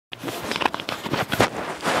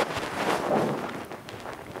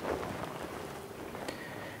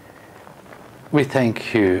We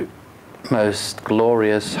thank you, most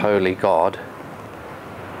glorious holy God,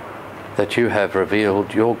 that you have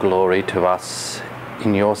revealed your glory to us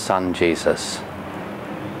in your Son Jesus,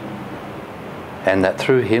 and that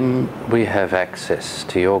through him we have access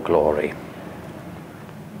to your glory.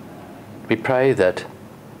 We pray that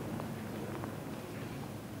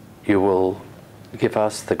you will give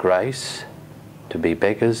us the grace to be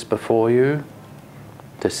beggars before you,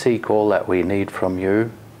 to seek all that we need from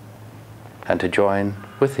you, and to join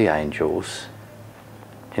with the angels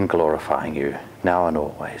in glorifying you, now and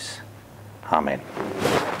always. Amen.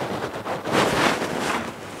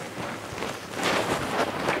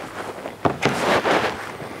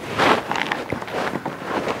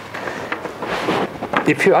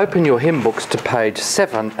 If you open your hymn books to page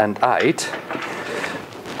 7 and 8,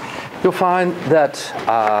 you'll find that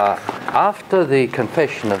after the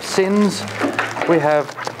confession of sins, we have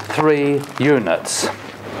 3 units.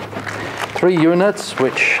 3 units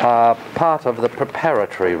which are part of the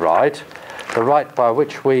preparatory rite, the rite by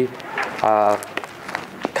which we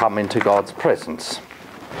come into God's presence,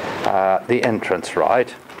 the entrance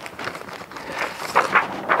rite.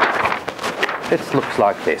 It looks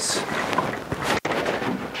like this.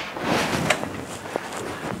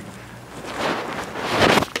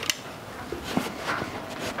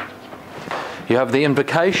 You have the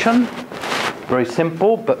invocation, very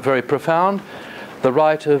simple but very profound, the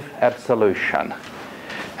rite of absolution.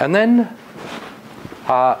 And then,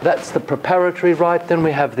 that's the preparatory rite. Then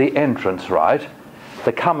we have the entrance rite,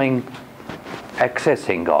 the coming,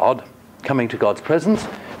 accessing God, coming to God's presence.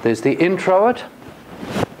 There's the introit,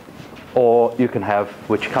 or you can have,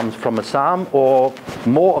 which comes from a psalm, or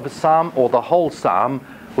more of a psalm, or the whole psalm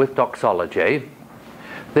with doxology.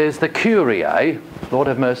 There's the Kyrie, Lord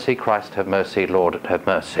have mercy, Christ have mercy, Lord have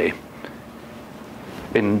mercy.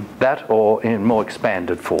 In that or in more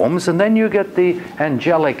expanded forms. And then you get the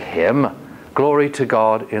angelic hymn, Glory to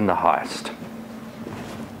God in the highest.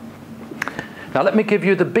 Now let me give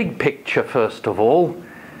you the big picture first of all,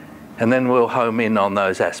 and then we'll home in on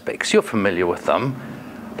those aspects. You're familiar with them.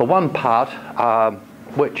 The one part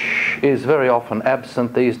which is very often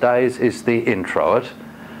absent these days is the introit.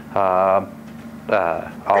 I'll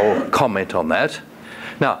comment on that.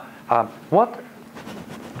 Now, what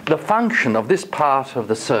the function of this part of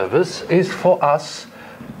the service is for us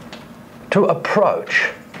to approach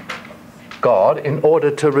God in order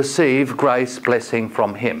to receive grace, blessing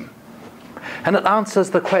from him. And it answers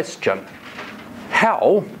the question,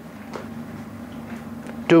 how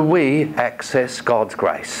do we access God's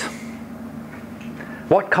grace?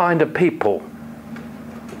 What kind of people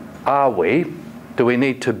do we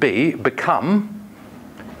need to become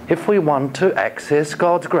if we want to access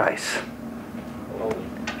God's grace?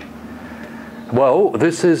 Well,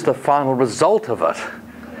 this is the final result of it.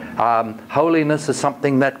 Holiness is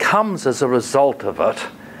something that comes as a result of it.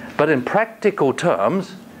 But in practical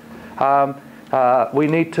terms, we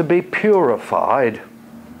need to be purified.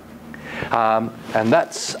 And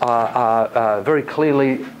that's very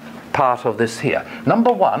clearly part of this here.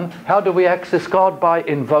 Number one, how do we access God? By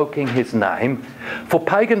invoking his name. For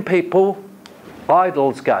pagan people,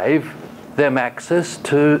 idols gave them access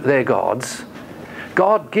to their gods.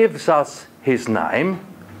 God gives us his name,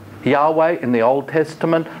 Yahweh in the Old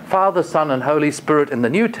Testament, Father, Son and Holy Spirit in the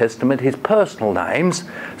New Testament, his personal names,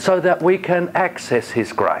 so that we can access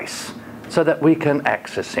his grace, so that we can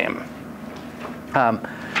access him.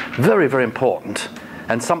 Very, very important,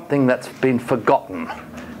 and something that's been forgotten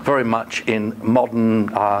very much in modern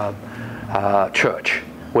church,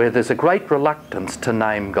 where there's a great reluctance to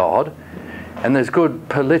name God. And there's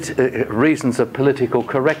good reasons of political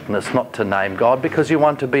correctness not to name God, because you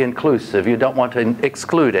want to be inclusive. You don't want to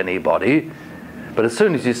exclude anybody. But as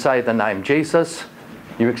soon as you say the name Jesus,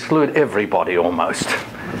 you exclude everybody almost,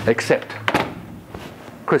 except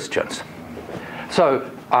Christians.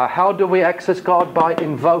 So how do we access God? By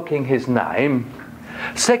invoking his name.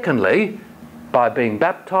 Secondly, by being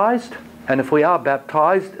baptized. And if we are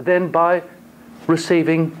baptized, then by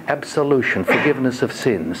receiving absolution, forgiveness of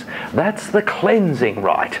sins. That's the cleansing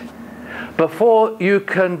rite. Before you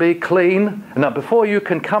can be clean, before you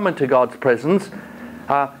can come into God's presence,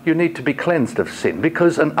 you need to be cleansed of sin,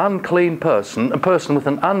 because an unclean person, a person with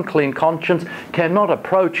an unclean conscience, cannot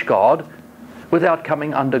approach God without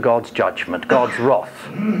coming under God's judgment, God's wrath.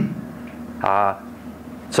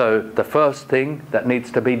 So the first thing that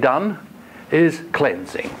needs to be done is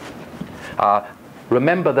cleansing.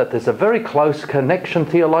 Remember that there's a very close connection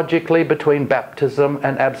theologically between baptism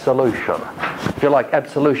and absolution. If you like,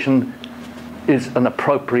 absolution is an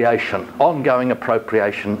appropriation, ongoing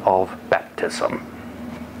appropriation of baptism.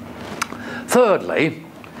 Thirdly,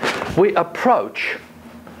 we approach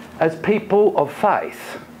as people of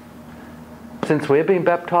faith. Since we're being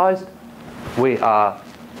baptized, we are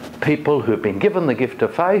people who've been given the gift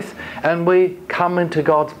of faith, and we come into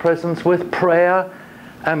God's presence with prayer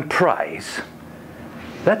and praise.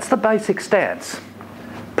 That's the basic stance.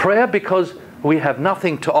 Prayer because we have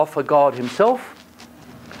nothing to offer God himself.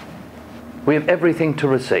 We have everything to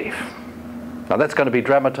receive. Now that's going to be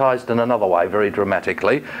dramatized in another way, very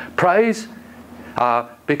dramatically. Praise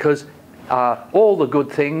because all the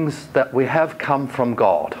good things that we have come from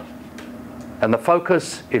God. And the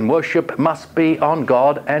focus in worship must be on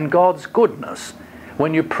God and God's goodness.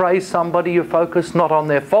 When you praise somebody, you focus not on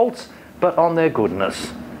their faults, but on their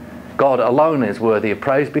goodness. God alone is worthy of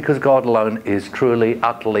praise because God alone is truly,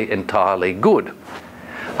 utterly, entirely good.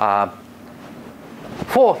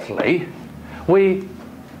 Fourthly,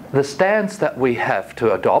 the stance that we have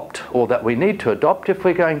to adopt, or that we need to adopt if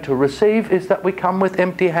we're going to receive, is that we come with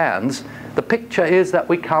empty hands. The picture is that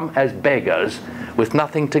we come as beggars with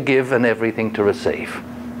nothing to give and everything to receive.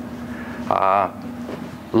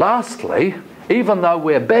 Lastly, even though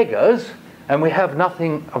we're beggars and we have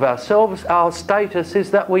nothing of ourselves, our status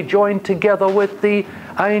is that we join together with the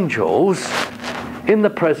angels in the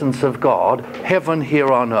presence of God, heaven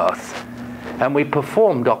here on earth. And we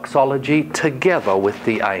perform doxology together with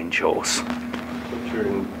the angels.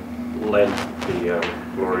 During Lent, the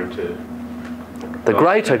glory to... The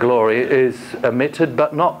greater glory is omitted,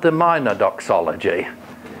 but not the minor doxology.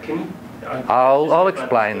 I'll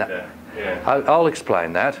explain that. Yeah. I'll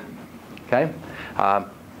explain that. Okay.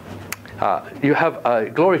 You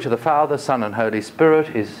have glory to the Father, Son, and Holy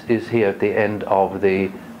Spirit is here at the end of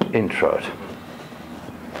the introit.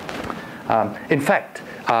 In fact,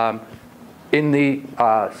 in the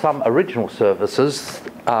some original services,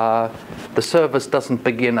 the service doesn't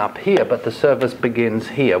begin up here, but the service begins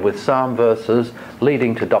here with psalm verses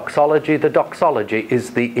leading to doxology. The doxology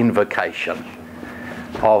is the invocation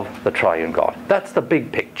of the triune God. That's the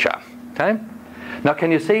big picture. Okay? Now,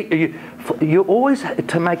 can you see? You always,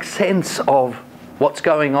 to make sense of what's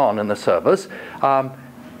going on in the service,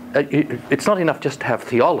 it's not enough just to have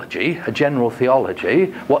theology, a general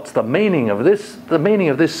theology. What's the meaning of this? The meaning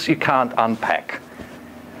of this you can't unpack.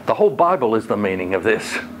 The whole Bible is the meaning of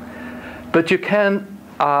this. But you can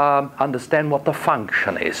understand what the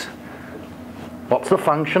function is. What's the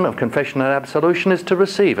function of confession and absolution? Is to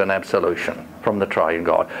receive an absolution from the triune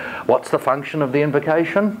God. What's the function of the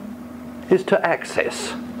invocation? Is to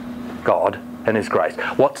access God and His grace.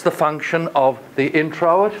 What's the function of the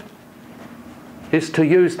introit? Is to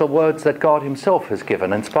use the words that God Himself has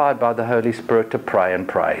given, inspired by the Holy Spirit, to pray and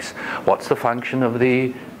praise. What's the function of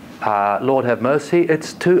the Lord have mercy?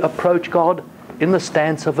 It's to approach God in the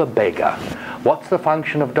stance of a beggar. What's the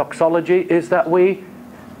function of doxology? Is that we,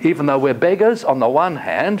 even though we're beggars on the one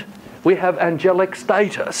hand, we have angelic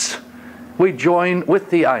status. We join with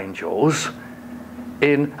the angels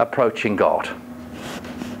in approaching God.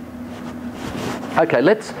 Okay,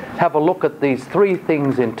 let's have a look at these three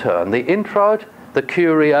things in turn. The introit, the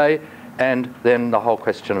Kyrie, and then the whole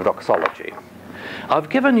question of doxology. I've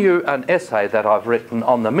given you an essay that I've written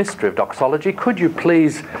on the mystery of doxology. Could you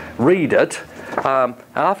please read it?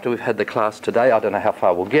 After we've had the class today, I don't know how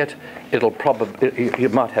far we'll get. It'll probably, you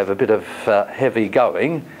might have a bit of heavy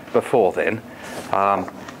going before then.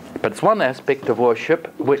 But it's one aspect of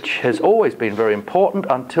worship which has always been very important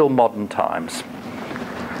until modern times.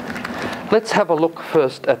 Let's have a look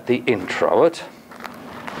first at the introit.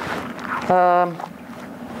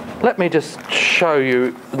 Let me just show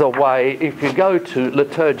you the way. If you go to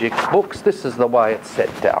Liturgics books, this is the way it's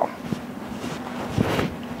set down.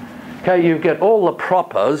 Okay, you get all the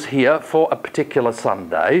propers here for a particular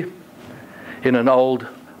Sunday in an old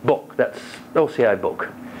book, that's LCA book.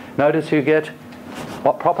 Notice you get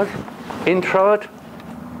what propers? Introit,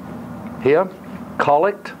 here,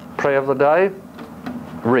 collect, prayer of the day,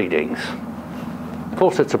 readings. All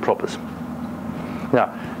sets of propers.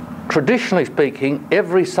 Now, traditionally speaking,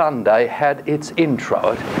 every Sunday had its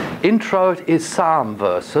introit. Introit is psalm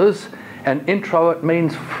verses, and introit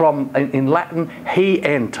means in Latin, he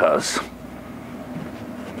enters.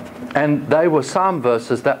 And they were psalm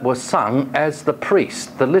verses that were sung as the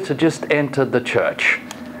priest, the liturgist, entered the church.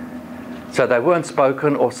 So they weren't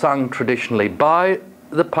spoken or sung traditionally by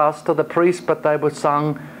the pastor, the priest, but they were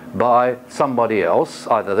sung by somebody else,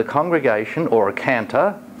 either the congregation or a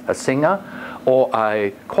cantor, a singer, or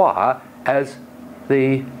a choir, as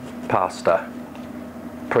the pastor,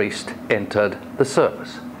 priest, entered the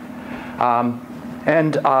service.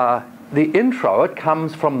 The introit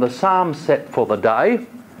comes from the psalm set for the day.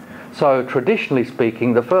 So traditionally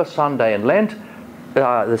speaking, the first Sunday in Lent,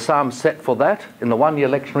 the psalm set for that in the one-year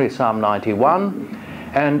lectionary is Psalm 91,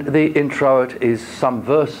 and the introit is some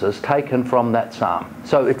verses taken from that psalm.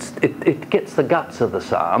 So it gets the guts of the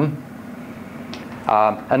psalm,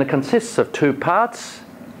 and it consists of two parts.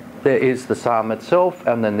 There is the psalm itself,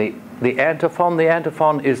 and then the antiphon. The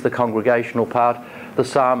antiphon is the congregational part. The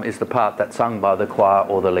psalm is the part that's sung by the choir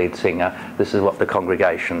or the lead singer. This is what the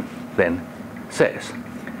congregation then says.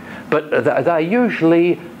 But they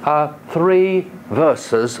usually are 3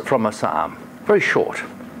 verses from a psalm, very short.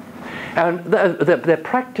 And their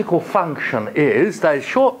practical function is they're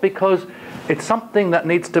short because it's something that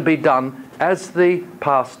needs to be done as the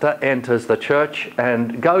pastor enters the church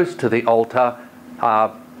and goes to the altar,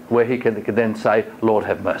 where he can then say, "Lord,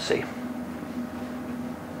 have mercy."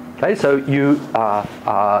 Okay, so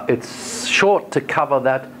it's short to cover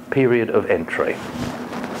that period of entry.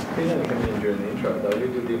 He only came in during the intro, though. Who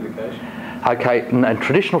did the invocation? Okay, in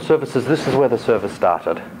traditional services, this is where the service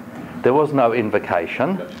started. There was no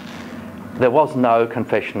invocation. Gotcha. There was no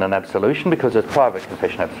confession and absolution because it's private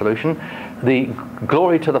confession and absolution. The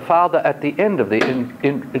glory to the Father at the end of the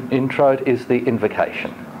intro is the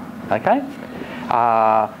invocation. Okay?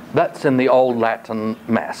 That's in the old Latin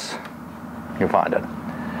Mass. You'll find it.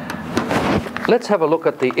 Let's have a look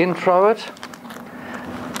at the introit,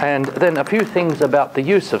 and then a few things about the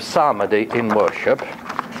use of psalmody in worship.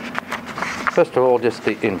 First of all, just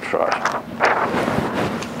the intro.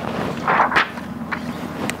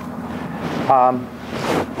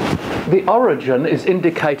 The origin is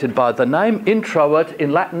indicated by the name. Introit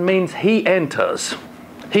in Latin means he enters.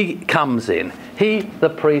 He comes in. He, the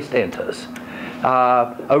priest, enters.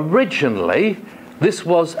 Originally, this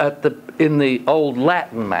was in the old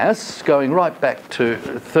Latin Mass, going right back to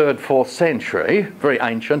 3rd, 4th century, very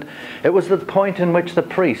ancient. It was the point in which the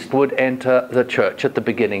priest would enter the church at the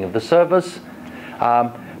beginning of the service.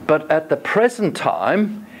 But at the present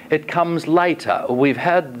time, it comes later. We've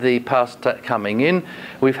had the pastor coming in,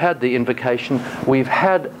 we've had the invocation, we've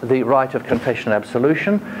had the rite of confession and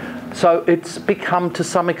absolution, so it's become to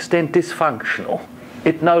some extent dysfunctional.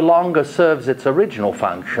 It no longer serves its original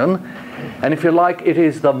function, and if you like, it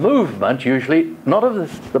is the movement, usually, not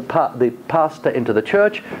of the pastor into the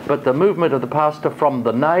church, but the movement of the pastor from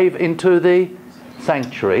the nave into the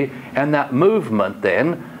sanctuary, and that movement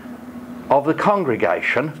then of the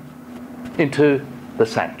congregation into the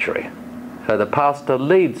sanctuary. So the pastor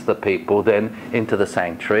leads the people then into the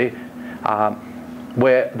sanctuary,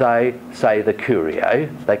 where they say the Kyrie.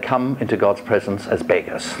 They come into God's presence as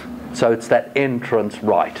beggars. So it's that entrance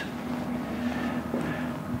rite.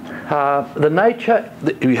 The nature,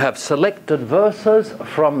 you have selected verses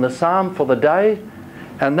from the psalm for the day,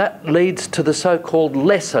 and that leads to the so-called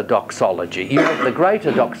lesser doxology. You have the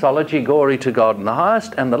greater doxology, glory to God in the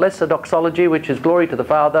highest, and the lesser doxology, which is glory to the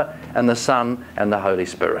Father and the Son and the Holy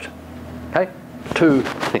Spirit. Okay? 2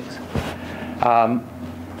 things.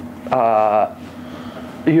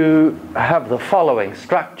 You have the following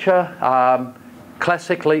structure.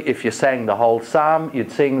 Classically, if you sang the whole psalm,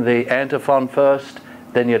 you'd sing the antiphon first,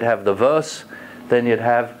 then you'd have the verse, then you'd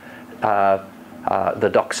have the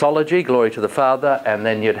doxology, glory to the Father, and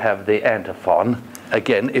then you'd have the antiphon,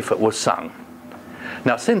 again, if it was sung.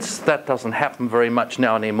 Now, since that doesn't happen very much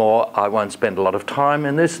now anymore, I won't spend a lot of time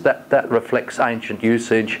in this. That reflects ancient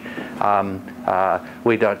usage.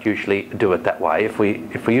 We don't usually do it that way. If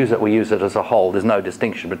we use it as a whole. There's no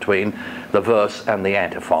distinction between the verse and the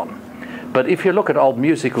antiphon. But if you look at old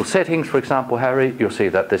musical settings, for example, Harry, you'll see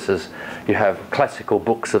that you have classical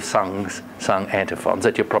books of sung antiphons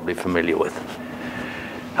that you're probably familiar with.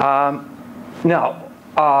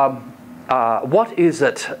 What is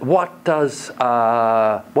it? What's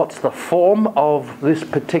the form of this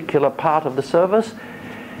particular part of the service?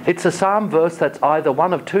 It's a psalm verse that's either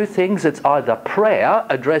one of 2 things. It's either prayer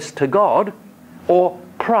addressed to God or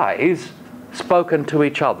praise spoken to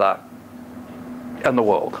each other and the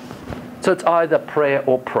world. So it's either prayer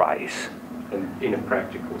or praise. And in a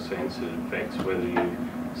practical sense, it affects whether you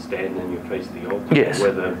stand and you face the altar, yes, or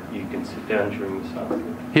whether you can sit down during the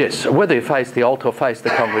psalm. Yes, whether you face the altar or face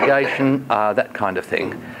the congregation, that kind of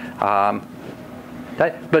thing.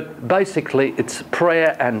 But basically, it's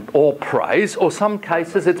prayer or praise, or some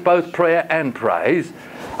cases it's both prayer and praise.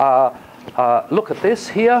 Look at this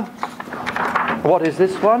here. What is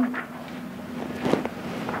this one?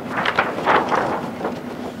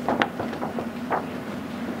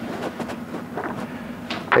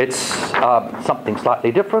 It's something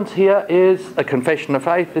slightly different. Here is a confession of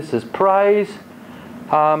faith. This is praise.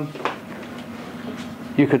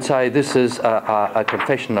 You could say this is a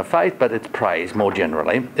confession of faith, but it's praise more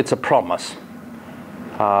generally. It's a promise,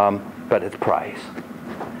 but it's praise.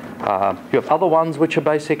 You have other ones which are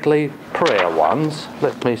basically prayer ones.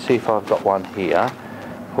 Let me see if I've got one here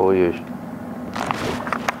for you.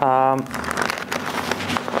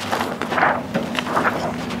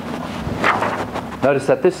 Notice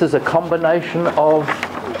that this is a combination of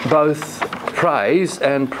both praise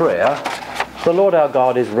and prayer. The Lord our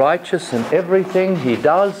God is righteous in everything he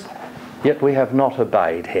does, yet we have not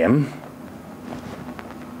obeyed him.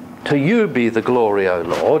 To you be the glory, O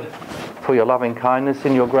Lord, for your loving kindness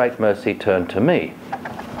and your great mercy turn to me.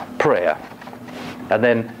 Prayer. And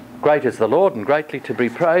then, great is the Lord and greatly to be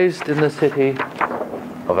praised in the city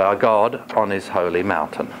of our God on his holy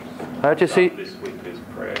mountain. Do you see? This week is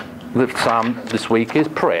prayer. The psalm this week is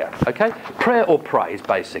prayer. Okay? Prayer or praise,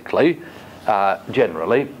 basically,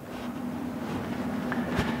 generally.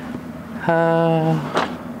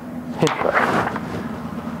 Interesting.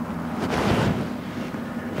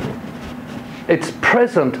 Its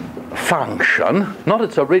present function, not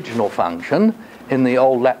its original function in the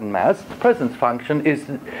old Latin Mass, the present function is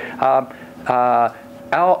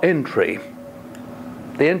our entry,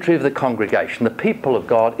 the entry of the congregation, the people of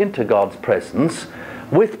God into God's presence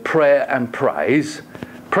with prayer and praise.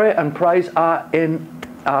 Prayer and praise are in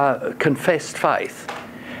confessed faith.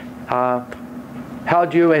 How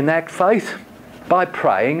do you enact faith? By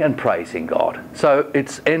praying and praising God. So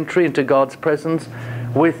it's entry into God's presence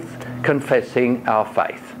with confessing our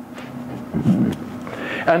faith.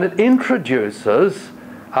 And it introduces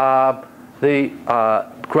the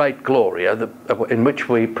great Gloria in which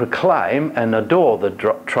we proclaim and adore the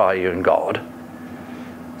triune God.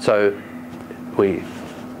 So we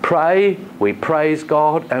pray, we praise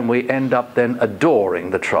God, and we end up then adoring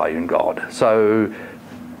the triune God. So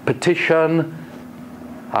petition,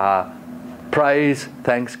 praise,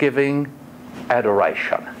 thanksgiving,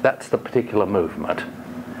 adoration. That's the particular movement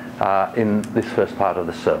in this first part of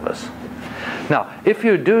the service. Now, if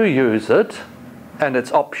you do use it, and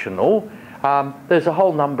it's optional, there's a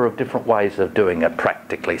whole number of different ways of doing it,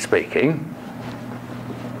 practically speaking.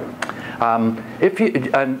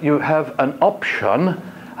 You have an option,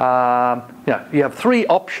 you have three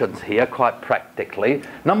options here, quite practically.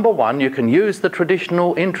 Number one, you can use the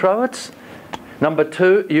traditional introits. Number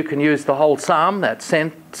two, you can use the whole psalm that's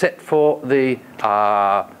set for the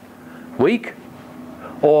week,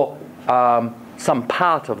 or some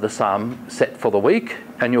part of the psalm set for the week,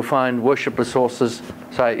 and you'll find worship resources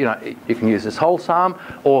say, you can use this whole psalm,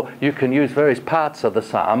 or you can use various parts of the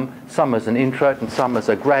psalm, some as an intro and some as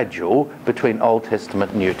a gradual between Old Testament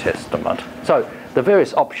and New Testament. So the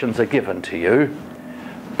various options are given to you.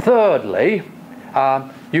 Thirdly,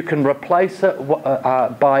 you can replace it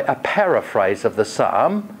by a paraphrase of the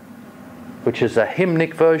psalm, which is a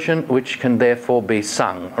hymnic version, which can therefore be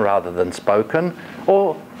sung rather than spoken.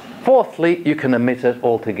 Or fourthly, you can omit it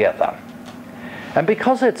altogether. And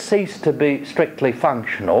because it ceased to be strictly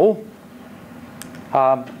functional,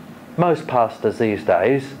 most pastors these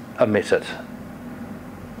days omit it.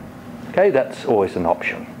 Okay, that's always an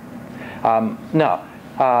option.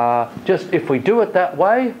 Just if we do it that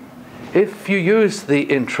way, if you use the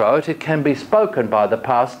introit, it can be spoken by the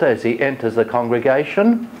pastor as he enters the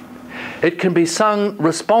congregation. It can be sung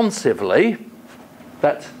responsively.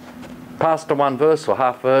 That's pastor one verse or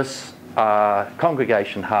half verse,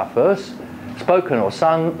 congregation half verse. Spoken or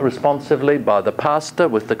sung responsively by the pastor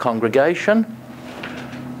with the congregation.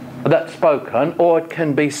 That's spoken, or it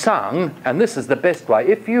can be sung, and this is the best way.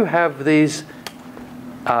 If you have these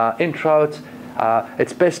introits,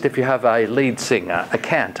 it's best if you have a lead singer, a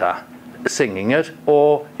cantor, singing it,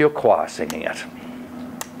 or your choir singing it.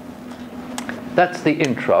 That's the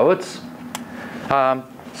introits.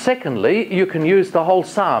 Secondly, you can use the whole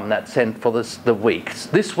psalm that's sent for the weeks.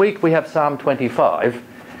 This week we have Psalm 25,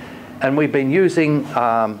 and we've been using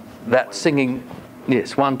that singing,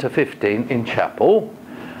 1 to 15 in chapel.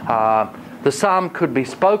 The psalm could be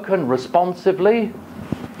spoken responsively,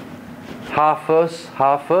 half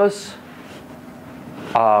verse,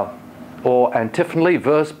 or antiphonally,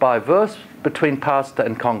 verse by verse, between pastor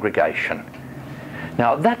and congregation.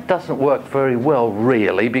 Now that doesn't work very well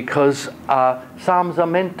really, because psalms are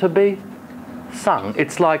meant to be sung.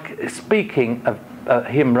 It's like speaking a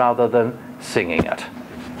hymn rather than singing it.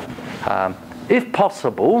 If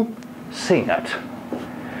possible, sing it.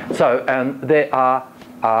 So, and there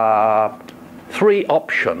are three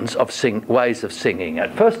options of ways of singing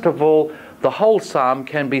it. First of all, the whole psalm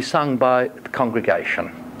can be sung by the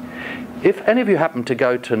congregation. If any of you happen to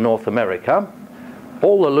go to North America,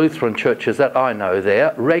 all the Lutheran churches that I know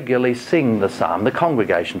there regularly sing the psalm, the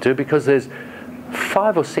congregation do, because there's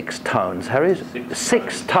 5 or 6 tones, Harry?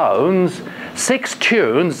 6 tones, 6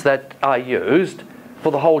 tunes that are used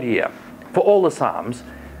for the whole year, for all the psalms.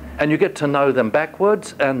 and you get to know them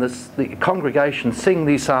backwards, and the congregation sing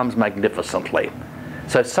these psalms magnificently.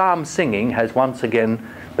 So psalm singing has once again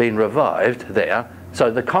been revived there.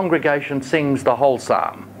 So the congregation sings the whole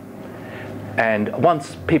psalm. And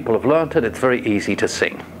once people have learnt it, it's very easy to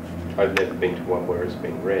sing. I've never been to one where it's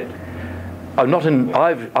been read. Oh, not in.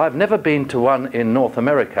 I've never been to one in North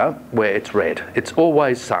America where it's read. It's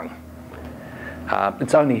always sung.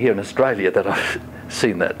 It's only here in Australia that I've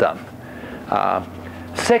seen that done.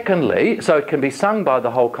 Secondly, so it can be sung by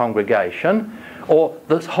the whole congregation, or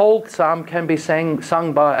this whole psalm can be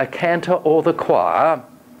sung by a cantor or the choir,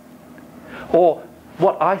 or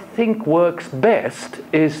what I think works best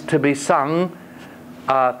is to be sung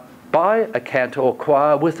by a cantor or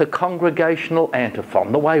choir with a congregational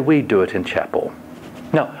antiphon, the way we do it in chapel.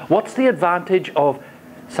 Now, what's the advantage of,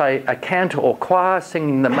 say, a cantor or choir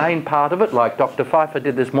singing the main part of it, like Dr. Pfeiffer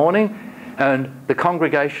did this morning, and the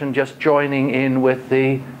congregation just joining in with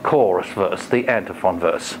the chorus verse, the antiphon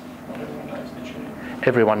verse?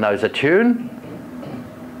 Everyone knows the tune.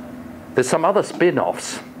 There's some other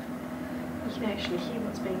spin-offs. You can actually hear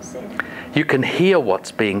what's being said. You can hear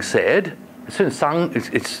what's being said. As soon as sung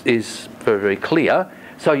is very, very clear.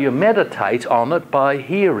 So you meditate on it by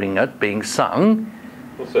hearing it being sung.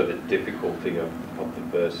 Also the difficulty of the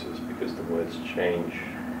verses, because the words change.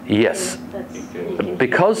 Yes. Yeah,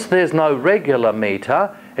 Because there's no regular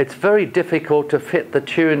meter, it's very difficult to fit the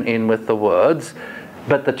tune in with the words,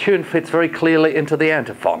 but the tune fits very clearly into the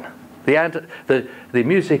antiphon. The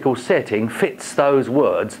musical setting fits those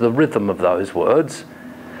words, the rhythm of those words.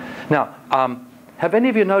 Now, have any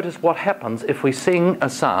of you noticed what happens if we sing a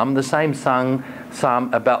psalm, the same psalm,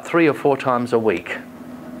 about 3 or 4 times a week?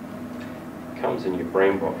 It comes in your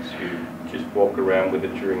brain box. You just walk around with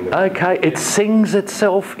it during the... Okay, it sings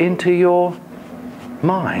itself into your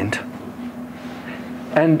mind.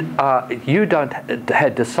 And you don't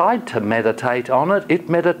decide to meditate on it, it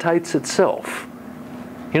meditates itself.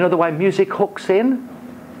 You know the way music hooks in?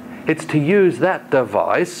 It's to use that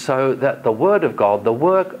device so that the Word of God, the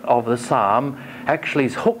work of the psalm, actually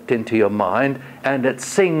is hooked into your mind and it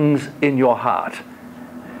sings in your heart.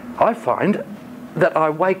 I find that I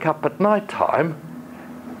wake up at night time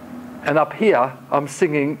and up here I'm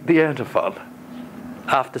singing the antiphon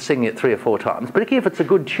after singing it 3 or 4 times. But if it's a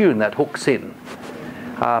good tune, that hooks in.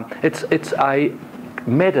 It's a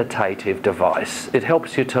meditative device. It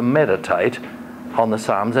helps you to meditate on the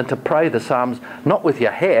psalms and to pray the psalms not with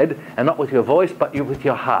your head and not with your voice, but with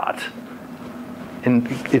your heart.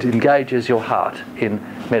 And it engages your heart in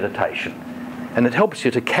meditation. And it helps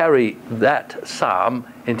you to carry that psalm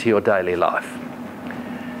into your daily life.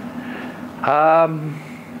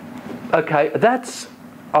 Okay, that's,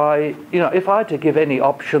 if I had to give any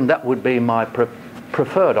option, that would be my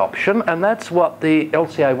preferred option, and that's what the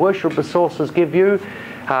LCA worship resources give you,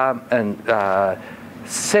 and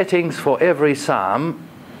settings for every psalm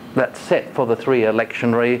that's set for the 3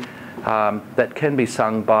 lectionary that can be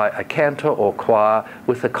sung by a cantor or choir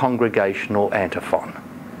with a congregational antiphon.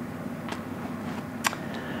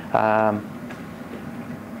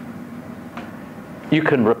 You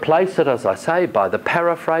can replace it, as I say, by the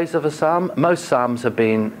paraphrase of a psalm. Most psalms have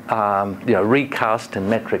been recast in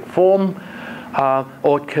metric form,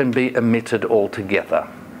 or it can be omitted altogether.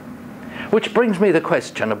 Which brings me the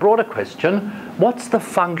question, a broader question: what's the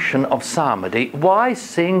function of psalmody? Why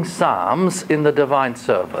sing psalms in the divine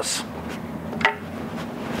service?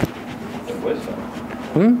 They were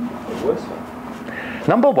sung. They were sung.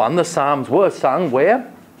 Number one, the psalms were sung where?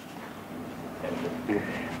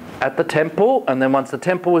 At the temple, and then once the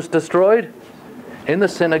temple was destroyed, in the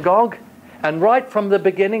synagogue. And right from the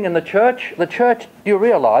beginning in the church, you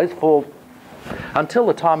realise, until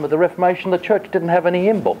the time of the Reformation, the church didn't have any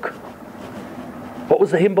hymn book. What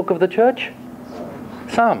was the hymn book of the church?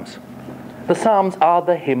 Psalms. The Psalms are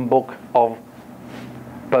the hymn book of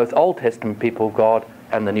both Old Testament people of God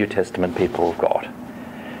and the New Testament people of God.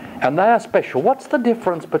 And they are special. What's the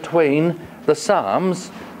difference between the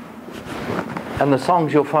Psalms and the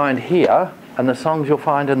songs you'll find here and the songs you'll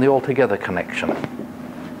find in the Altogether connection?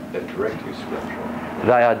 They're directly scriptural.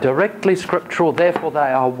 They are directly scriptural, therefore they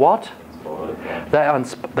are what?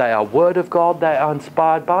 They are Word of God, they are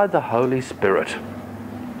inspired by the Holy Spirit.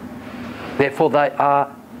 Therefore they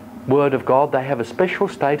are Word of God, they have a special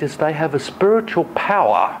status, they have a spiritual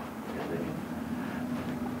power.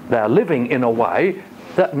 They are living in a way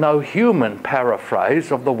that no human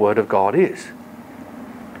paraphrase of the Word of God is.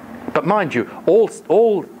 But mind you,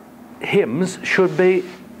 all hymns should be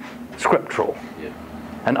scriptural. Yeah.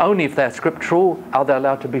 And only if they're scriptural are they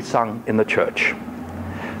allowed to be sung in the church.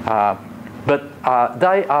 But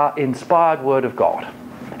they are inspired Word of God.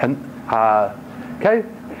 And okay,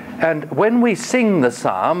 And when we sing the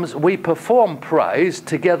Psalms, we perform praise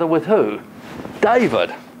together with who?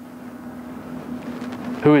 David,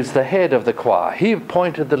 who is the head of the choir. He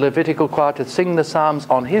appointed the Levitical choir to sing the Psalms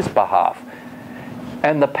on his behalf.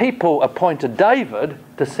 And the people appointed David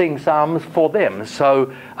to sing Psalms for them.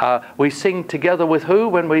 So we sing together with who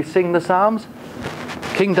when we sing the Psalms?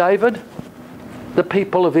 King David, the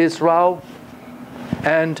people of Israel.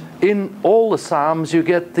 And in all the Psalms you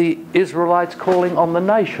get the Israelites calling on the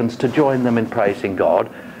nations to join them in praising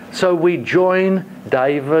God. So we join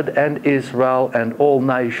David and Israel and all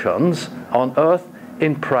nations on earth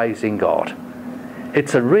in praising God.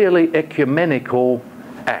 It's a really ecumenical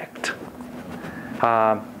act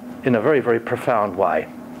in a very, very profound way.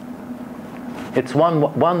 It's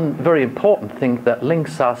one very important thing that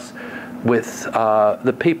links us with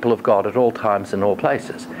the people of God at all times and all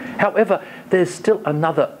places. However, there's still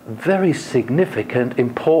another very significant,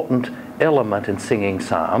 important element in singing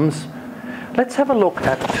psalms. Let's have a look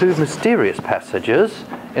at two mysterious passages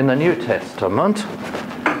in the New Testament.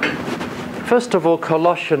 First of all,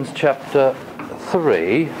 Colossians chapter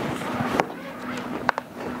 3,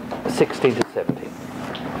 16 to 17.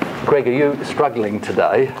 Greg, are you struggling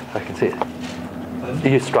today? I can see it. Are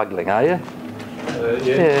you struggling, are you?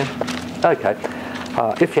 Yeah. Okay.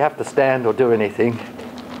 If you have to stand or do anything,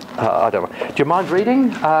 I don't know. Do you mind reading?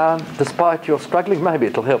 Despite your struggling, maybe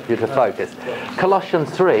it'll help you to focus. Colossians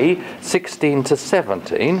 3, 16 to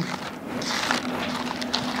 17.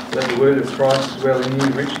 Let the word of Christ dwell in you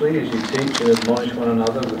richly as you teach and admonish one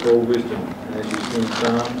another with all wisdom, and as you sing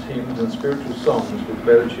psalms, hymns and spiritual songs with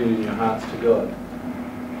gratitude in your hearts to God.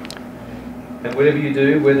 And whatever you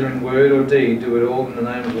do, whether in word or deed, do it all in the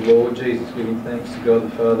name of the Lord Jesus, giving thanks to God the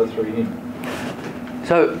Father through him.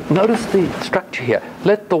 So notice the structure here.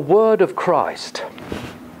 Let the word of Christ,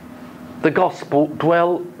 the gospel,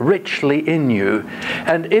 dwell richly in you.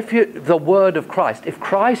 And the word of Christ, if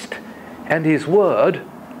Christ and his word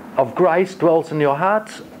of grace dwells in your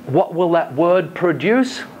hearts, what will that word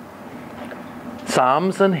produce?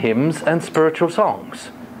 Psalms and hymns and spiritual songs.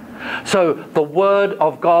 So the word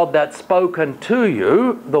of God that's spoken to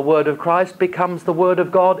you, the word of Christ, becomes the word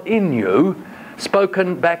of God in you,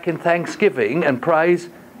 spoken back in thanksgiving and praise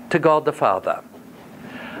to God the Father.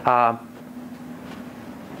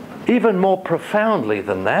 Even more profoundly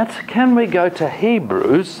than that, can we go to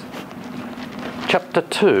Hebrews chapter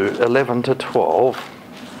 2, 11 to 12.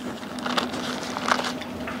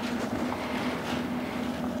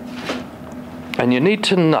 And you need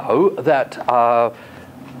to know that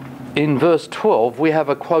in verse 12 we have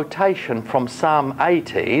a quotation from Psalm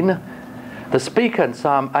 18. The speaker in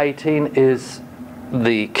Psalm 18 is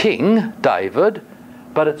the king, David,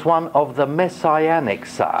 but it's one of the messianic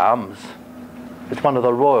psalms. It's one of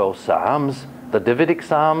the royal psalms, the Davidic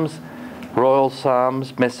psalms, royal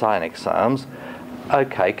psalms, messianic psalms.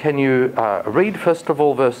 Okay, can you read first of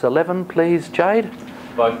all verse 11, please, Jade?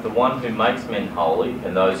 Both the one who makes men holy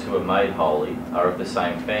and those who are made holy are of the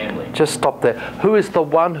same family. Just stop there. Who is the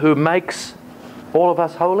one who makes all of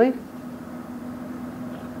us holy?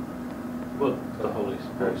 Well, the Holy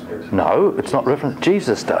Spirit. No, it's not referenced.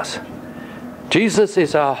 Jesus does. Jesus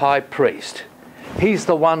is our high priest. He's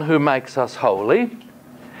the one who makes us holy.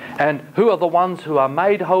 And who are the ones who are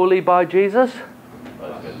made holy by Jesus?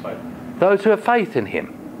 Those who have faith in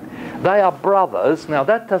him. They are brothers. Now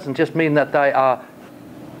that doesn't just mean that they are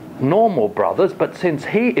normal brothers, but since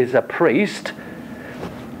he is a priest,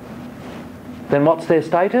 then what's their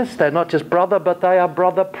status? They're not just brother, but they are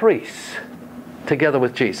brother priests together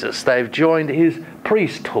with Jesus. They've joined his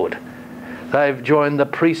priesthood. They've joined the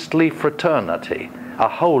priestly fraternity, a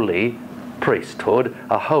holy priesthood,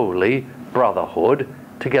 a holy brotherhood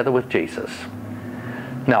together with Jesus.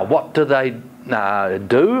 Now, what do they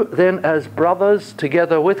do then as brothers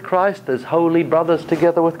together with Christ, as holy brothers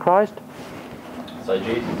together with Christ? So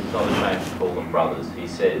Jesus is not ashamed to call them brothers. He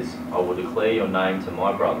says, I will declare your name to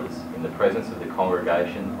my brothers. In the presence of the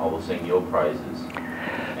congregation, I will sing your praises.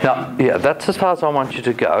 Now, yeah, that's as far as I want you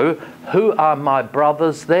to go. Who are my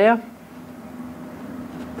brothers there?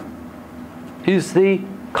 Is the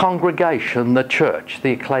congregation, the church,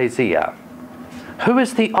 the ecclesia. Who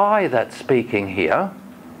is the I that's speaking here?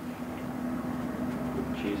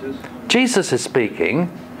 Jesus. Jesus is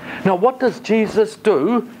speaking. Now, what does Jesus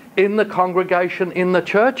do in the congregation, in the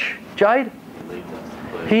church, Jade?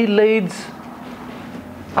 He leads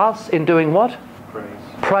us in doing what? Praise.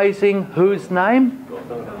 Praising whose name?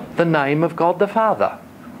 God. The name of God the Father.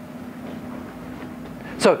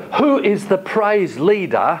 So, who is the praise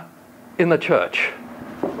leader in the church?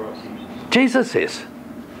 Jesus is.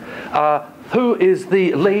 Who is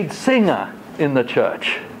the lead singer in the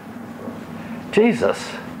church?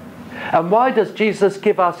 Jesus. And why does Jesus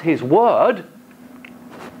give us his word?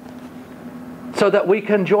 So that we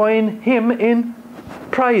can join him in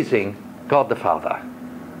praising God the Father.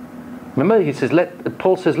 Remember, he says,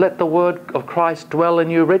 Paul says, let the word of Christ dwell in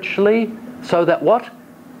you richly, so that what?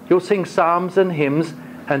 You'll sing psalms and hymns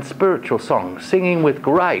and spiritual songs, singing with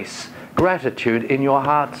grace, gratitude in your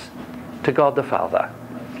hearts to God the Father.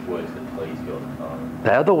 Words that please God the Father. They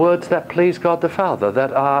are the words that please God the Father,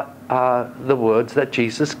 that are the words that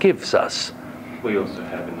Jesus gives us. We also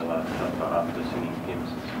have in the Last Supper, after singing hymns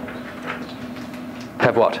and songs.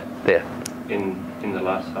 Have what? There. In the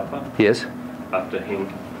Last Supper, Yes. after singing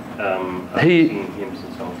hymns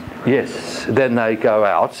and songs. Yes, then they go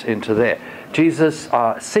out into there. Jesus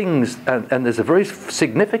sings, and there's a very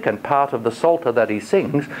significant part of the Psalter that he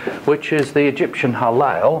sings, which is the Egyptian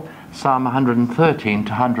Hallel, Psalm 113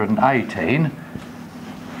 to 118.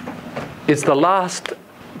 It's the last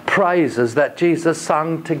praises that Jesus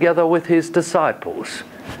sung together with his disciples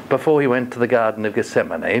before he went to the Garden of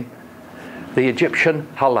Gethsemane. The Egyptian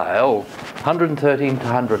Hallel, 113 to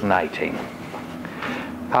 118.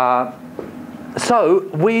 So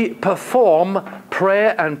we perform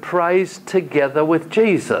prayer and praise together with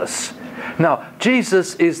Jesus. Now,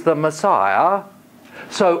 Jesus is the Messiah,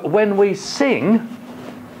 so when we sing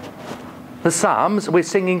the Psalms, we're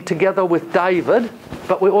singing together with David,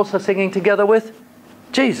 but we're also singing together with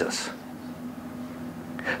Jesus.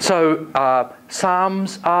 So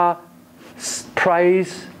Psalms are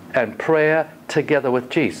praise and prayer together with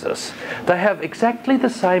Jesus. They have exactly the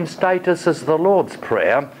same status as the Lord's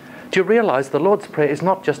Prayer. Do you realize the Lord's Prayer is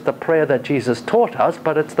not just the prayer that Jesus taught us,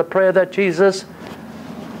 but it's the prayer that Jesus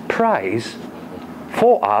prays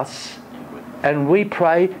for us, and we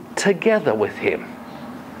pray together with him.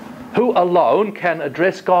 Who alone can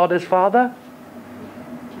address God as Father?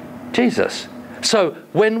 Jesus. So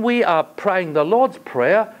when we are praying the Lord's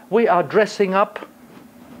Prayer, we are dressing up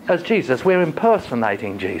as Jesus. We're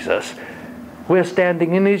impersonating Jesus. We're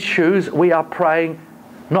standing in his shoes. We are praying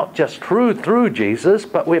not just through Jesus,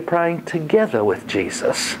 but we're praying together with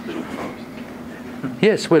Jesus.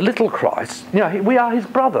 Yes, we're little Christ. You know, we are his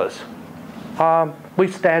brothers. We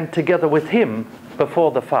stand together with him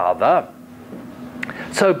before the Father.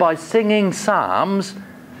 So by singing psalms,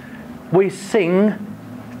 we sing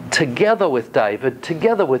together with David,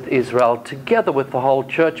 together with Israel, together with the whole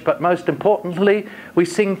church, but most importantly, we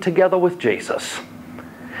sing together with Jesus.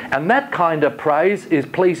 And that kind of praise is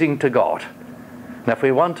pleasing to God. Now, if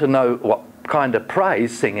we want to know what kind of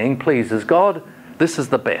praise singing pleases God, this is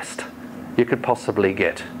the best you could possibly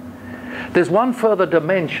get. There's one further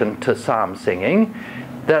dimension to psalm singing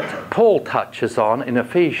that Paul touches on in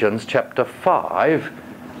Ephesians chapter 5,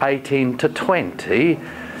 18 to 20.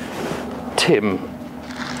 Tim,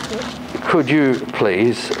 could you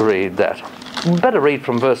please read that? Better read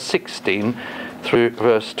from verse 16 through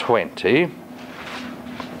verse 20.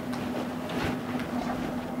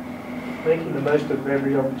 Making the most of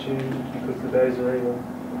every opportunity because the days are evil.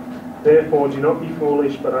 Therefore, do not be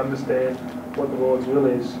foolish, but understand what the Lord's will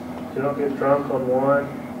is. Do not get drunk on wine,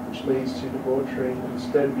 which leads to debauchery.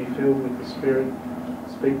 Instead, be filled with the Spirit.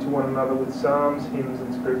 Speak to one another with psalms, hymns,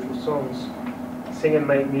 and spiritual songs. Sing and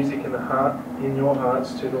make music in your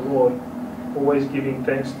hearts to the Lord, always giving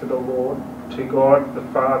thanks to the Lord, to God the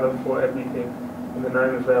Father for everything, in the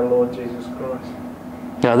name of our Lord Jesus Christ.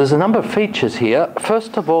 Now, there's a number of features here.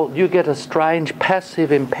 First of all, you get a strange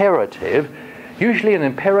passive imperative. Usually an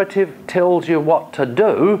imperative tells you what to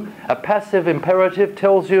do. A passive imperative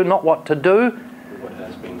tells you not what to do. What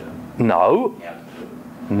has been done. No.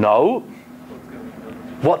 No.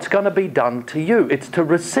 What's going to be done to you? It's to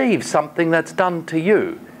receive something that's done to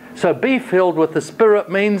you. So be filled with the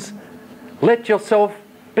Spirit means let yourself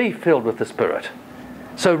be filled with the Spirit.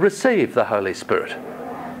 So receive the Holy Spirit.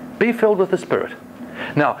 Be filled with the Spirit.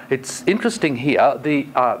 Now, it's interesting here, the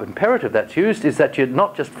imperative that's used is that you're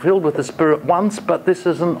not just filled with the Spirit once, but this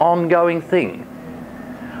is an ongoing thing.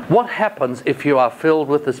 What happens if you are filled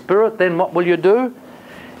with the Spirit? Then what will you do?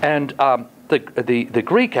 And the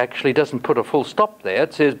Greek actually doesn't put a full stop there.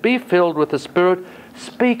 It says, be filled with the Spirit,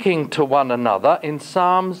 speaking to one another in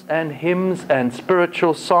psalms and hymns and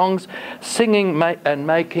spiritual songs, singing and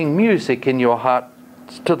making music in your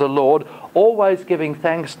hearts to the Lord, always giving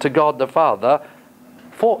thanks to God the Father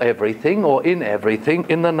for everything or in everything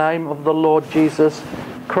in the name of the Lord Jesus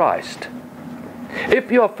Christ.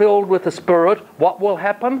 If you're filled with the Spirit, what will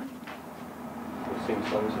happen? We'll sing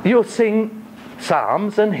songs. You'll sing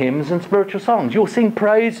psalms and hymns and spiritual songs. You'll sing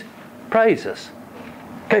praises.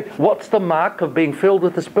 Okay, what's the mark of being filled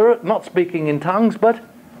with the Spirit? Not speaking in tongues, but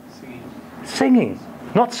singing.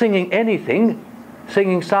 Not singing anything.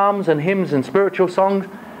 Singing psalms and hymns and spiritual songs.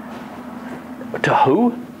 To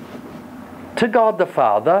who? To God the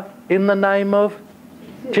Father in the name of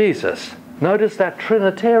Jesus. Notice that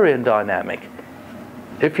Trinitarian dynamic.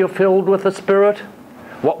 If you're filled with the Spirit,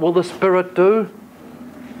 what will the Spirit do?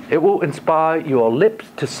 It will inspire your lips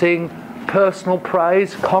to sing personal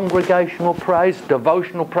praise, congregational praise,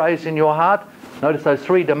 devotional praise in your heart. Notice those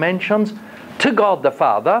three dimensions. To God the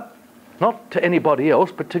Father, not to anybody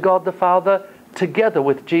else, but to God the Father, together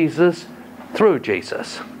with Jesus, through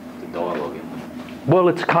Jesus. The dialogue. Well,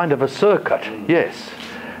 it's kind of a circuit, yes.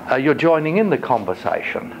 You're joining in the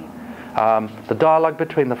conversation. The dialogue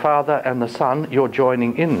between the Father and the Son, you're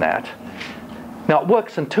joining in that. Now, it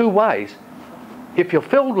works in two ways. If you're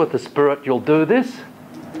filled with the Spirit, you'll do this.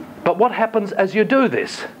 But what happens as you do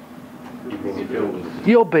this?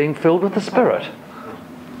 You're being filled with the Spirit.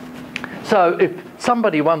 So if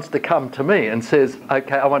somebody wants to come to me and says,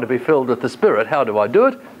 okay, I want to be filled with the Spirit, how do I do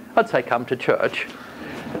it? I'd say come to church.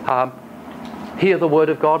 Hear the Word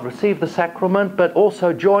of God, receive the sacrament, but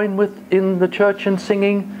also join in the church in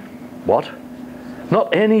singing what?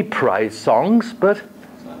 Not any praise songs, but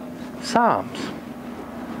psalms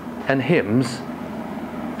and hymns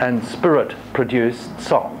and Spirit-produced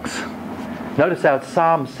songs. Notice how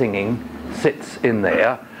psalm singing sits in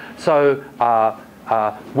there. So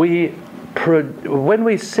when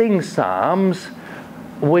we sing psalms,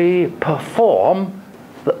 we perform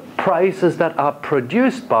the praises that are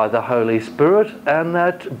produced by the Holy Spirit and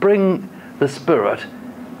that bring the Spirit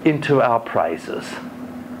into our praises.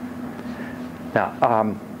 Now,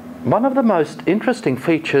 one of the most interesting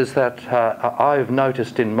features that I've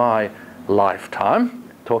noticed in my lifetime,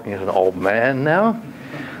 talking as an old man now,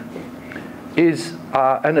 is,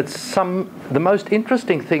 and the most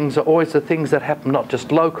interesting things are always the things that happen not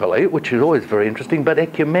just locally, which is always very interesting, but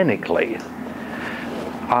ecumenically.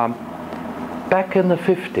 Back in the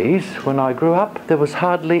 50s, when I grew up, there was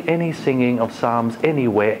hardly any singing of psalms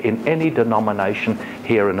anywhere in any denomination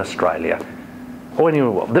here in Australia or anywhere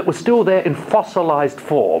in the world. That was still there in fossilised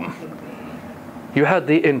form. You had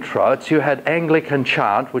the introits, you had Anglican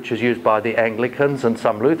chant, which is used by the Anglicans and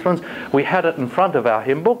some Lutherans. We had it in front of our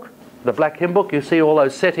hymn book, the black hymn book. You see all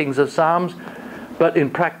those settings of psalms, but in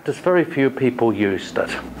practice very few people used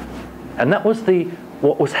it. And that was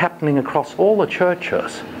what was happening across all the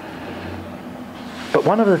churches. But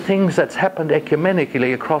one of the things that's happened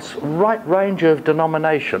ecumenically across a right range of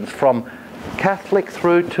denominations, from Catholic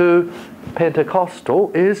through to Pentecostal,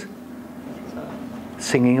 is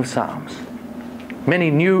singing of psalms. Many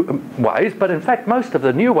new ways, but in fact most of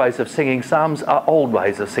the new ways of singing psalms are old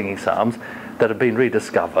ways of singing psalms that have been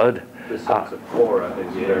rediscovered. The Sons of Korah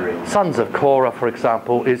is very... Sons of Korah, for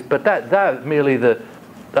example, is, but they're merely the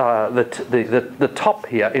top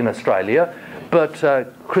here in Australia. But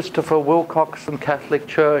Christopher Wilcoxon Catholic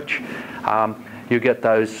Church, you get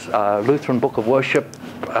those Lutheran Book of Worship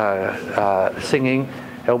singing,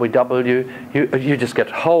 LBW. You just get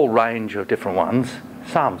a whole range of different ones,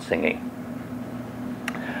 psalm singing.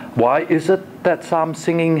 Why is it that psalm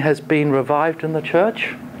singing has been revived in the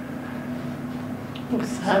church? Well,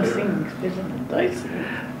 psalm singing is better than no singing.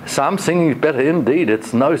 Psalm singing is better indeed.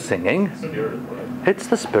 It's no singing. It's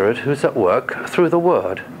the Spirit who's at work through the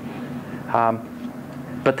Word.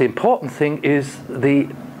 But the important thing is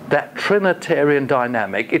that Trinitarian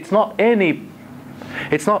dynamic. It's not any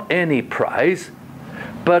praise,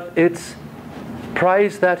 but it's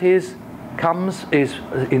praise that is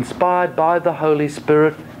inspired by the Holy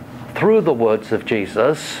Spirit through the words of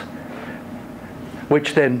Jesus,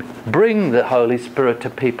 which then bring the Holy Spirit to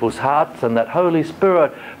people's hearts, and that Holy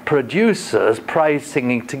Spirit produces praise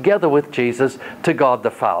singing together with Jesus to God the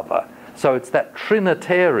Father. So it's that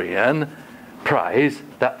Trinitarian praise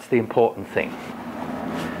that's the important thing.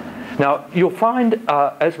 Now, you'll find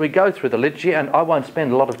as we go through the liturgy, and I won't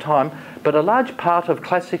spend a lot of time, but a large part of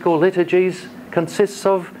classical liturgies consists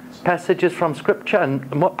of passages from Scripture.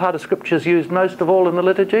 And what part of Scripture is used most of all in the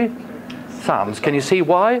liturgy? Psalms. Can you see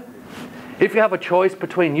why? If you have a choice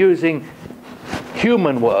between using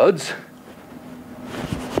human words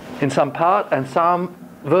in some part and psalm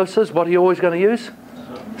verses, what are you always going to use?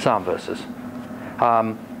 Psalm verses.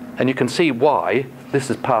 And you can see why this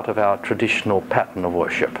is part of our traditional pattern of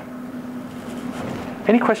worship.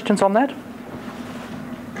 Any questions on that?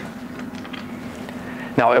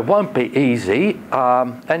 Now, it won't be easy,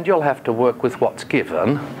 and you'll have to work with what's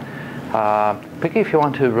given. Particularly if you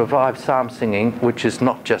want to revive psalm singing, which is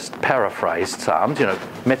not just paraphrased psalms,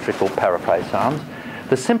 metrical paraphrased psalms,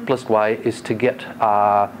 the simplest way is to get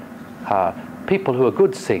people who are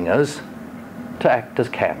good singers to act as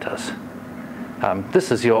cantors.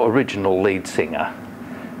 This is your original lead singer.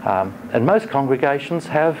 And most congregations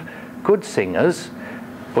have good singers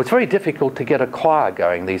Well, it's very difficult to get a choir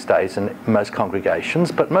going these days in most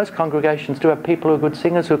congregations, but most congregations do have people who are good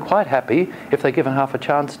singers who are quite happy if they're given half a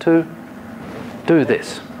chance to do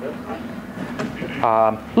this.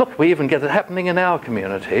 Look, we even get it happening in our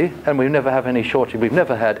community, and we never have any shortage. We've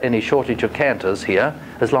never had any shortage of cantors here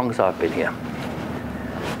as long as I've been here.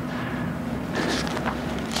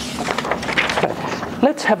 Okay.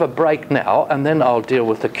 Let's have a break now, and then I'll deal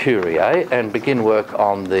with the Kyrie and begin work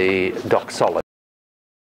on the doxology.